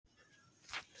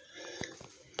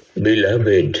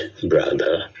Beloved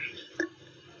brother,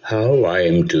 how I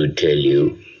am to tell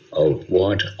you of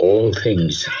what all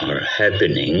things are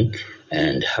happening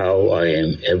and how I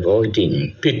am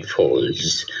avoiding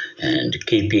pitfalls and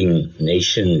keeping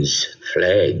nation's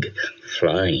flag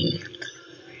flying.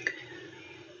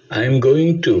 I am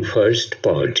going to first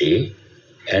party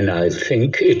and I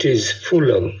think it is full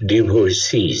of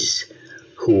divorcees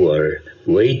who are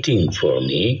waiting for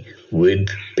me with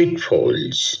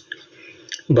pitfalls.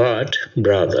 But,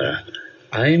 brother,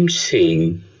 I am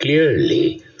saying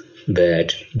clearly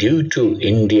that due to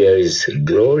India's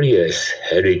glorious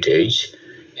heritage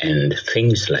and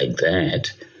things like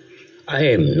that, I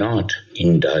am not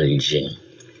indulging.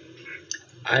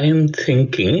 I am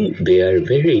thinking they are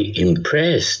very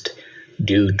impressed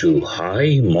due to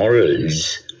high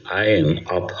morals I am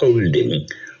upholding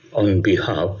on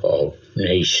behalf of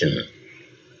nation.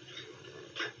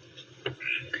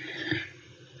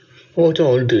 What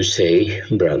all to say,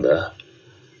 brother?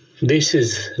 This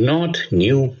is not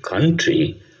new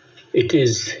country, it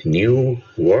is new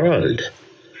world.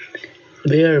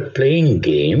 They are playing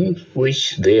game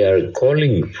which they are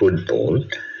calling football,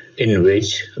 in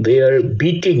which they are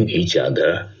beating each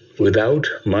other without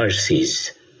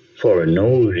mercies for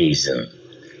no reason.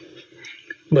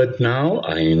 But now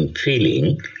I am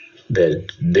feeling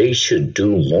that they should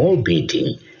do more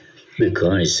beating,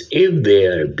 because if they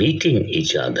are beating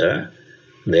each other,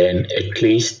 then at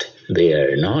least they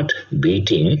are not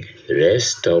beating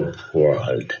rest of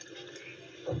world.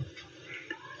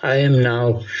 I am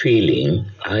now feeling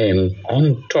I am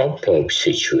on top of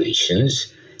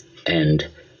situations and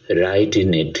right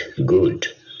in it good.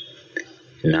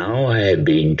 Now I have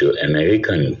been to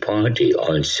American party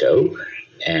also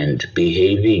and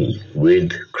behaving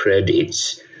with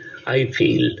credits. I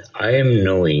feel I am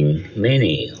knowing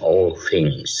many all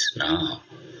things now.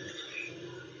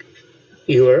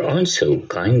 You are also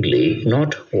kindly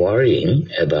not worrying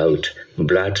about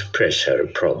blood pressure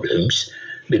problems,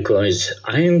 because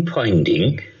I am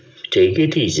finding take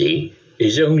it easy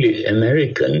is only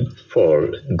American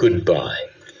for goodbye.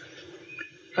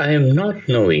 I am not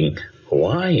knowing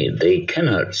why they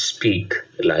cannot speak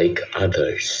like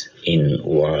others in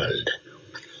world.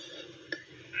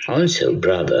 Also,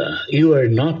 brother, you are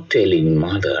not telling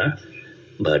mother,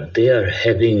 but they are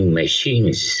having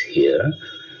machines here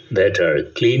that are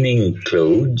cleaning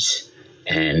clothes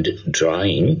and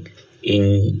drying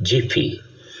in jiffy.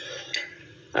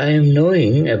 I am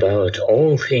knowing about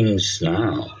all things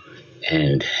now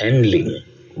and handling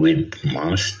with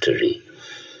mastery.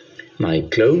 My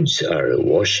clothes are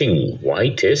washing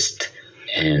whitest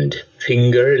and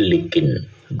finger licking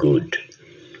good.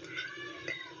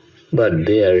 But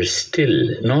they are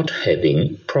still not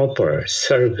having proper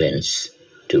servants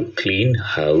to clean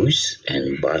house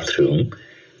and bathroom,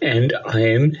 and I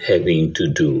am having to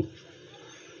do.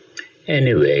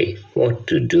 Anyway, what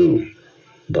to do?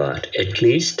 But at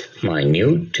least my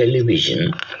new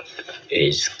television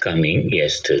is coming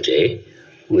yesterday,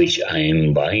 which I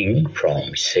am buying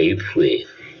from Safeway.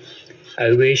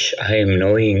 I wish I am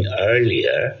knowing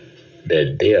earlier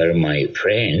that they are my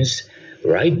friends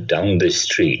right down the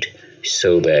street,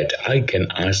 so that I can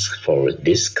ask for a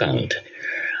discount.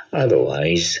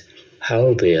 Otherwise,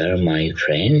 how they are my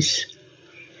friends?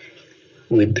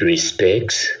 With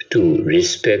respects to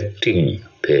respecting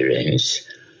parents,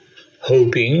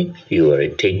 hoping you are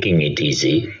taking it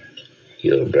easy,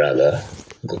 your brother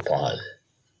Gopal.